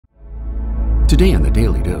Today on the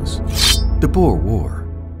Daily Dose, the Boer War.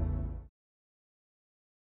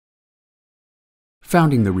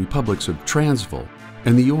 Founding the republics of Transvaal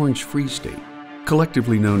and the Orange Free State,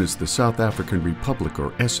 collectively known as the South African Republic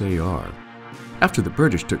or SAR, after the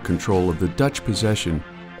British took control of the Dutch possession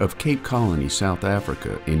of Cape Colony, South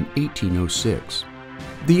Africa in 1806,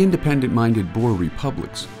 the independent-minded Boer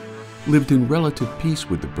republics lived in relative peace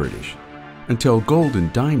with the British until gold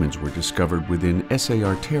and diamonds were discovered within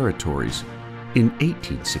SAR territories in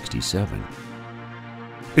 1867.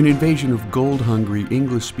 An invasion of gold-hungry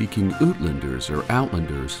English-speaking Uitlanders or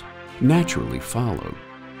Outlanders naturally followed,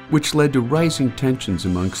 which led to rising tensions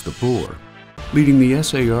amongst the Boer, leading the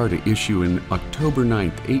SAR to issue an October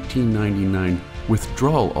 9, 1899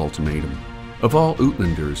 withdrawal ultimatum of all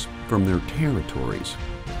Uitlanders from their territories,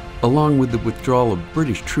 along with the withdrawal of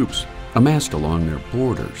British troops amassed along their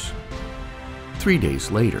borders. 3 days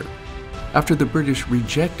later, after the British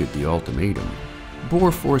rejected the ultimatum,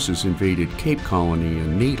 Boer forces invaded Cape Colony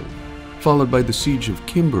and Natal, followed by the siege of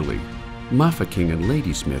Kimberley, Mafeking and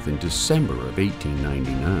Ladysmith in December of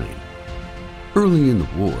 1899. Early in the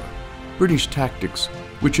war, British tactics,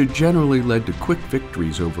 which had generally led to quick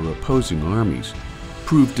victories over opposing armies,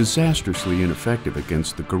 proved disastrously ineffective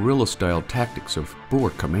against the guerrilla-style tactics of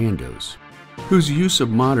Boer commandos, whose use of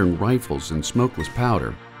modern rifles and smokeless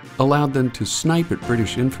powder allowed them to snipe at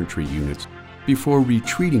British infantry units before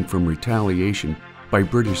retreating from retaliation by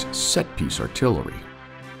British set-piece artillery.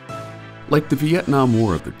 Like the Vietnam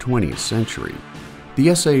War of the 20th century,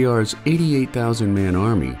 the SAR's 88,000-man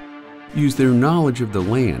army used their knowledge of the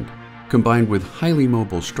land combined with highly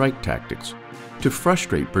mobile strike tactics to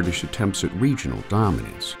frustrate British attempts at regional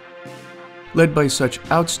dominance. Led by such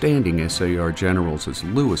outstanding SAR generals as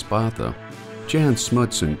Louis Botha, Jan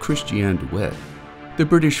Smuts, and Christian de Wet, the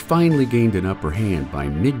British finally gained an upper hand by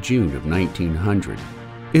mid-June of 1900,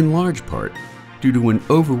 in large part due to an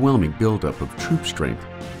overwhelming buildup of troop strength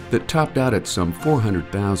that topped out at some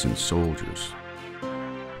 400,000 soldiers.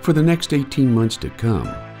 For the next 18 months to come,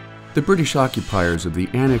 the British occupiers of the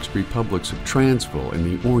annexed republics of Transvaal and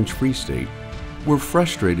the Orange Free State were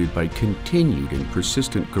frustrated by continued and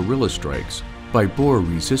persistent guerrilla strikes by Boer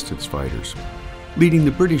resistance fighters, leading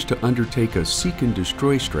the British to undertake a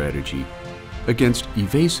seek-and-destroy strategy against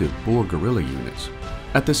evasive Boer guerrilla units,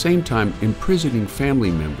 at the same time imprisoning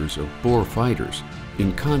family members of Boer fighters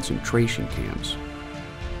in concentration camps.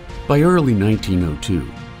 By early 1902,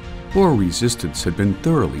 Boer resistance had been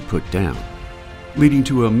thoroughly put down, leading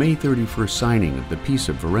to a May 31st signing of the Peace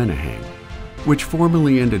of Vereeniging, which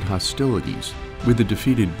formally ended hostilities with the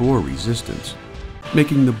defeated Boer resistance,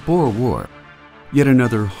 making the Boer War yet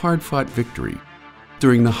another hard-fought victory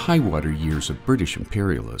during the high-water years of British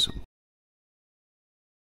imperialism.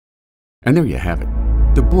 And there you have it,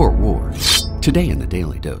 the Boer War, today in the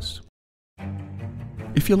Daily Dose.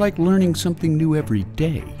 If you like learning something new every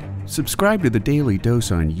day, subscribe to the Daily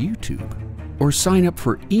Dose on YouTube or sign up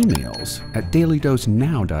for emails at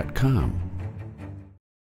dailydosenow.com.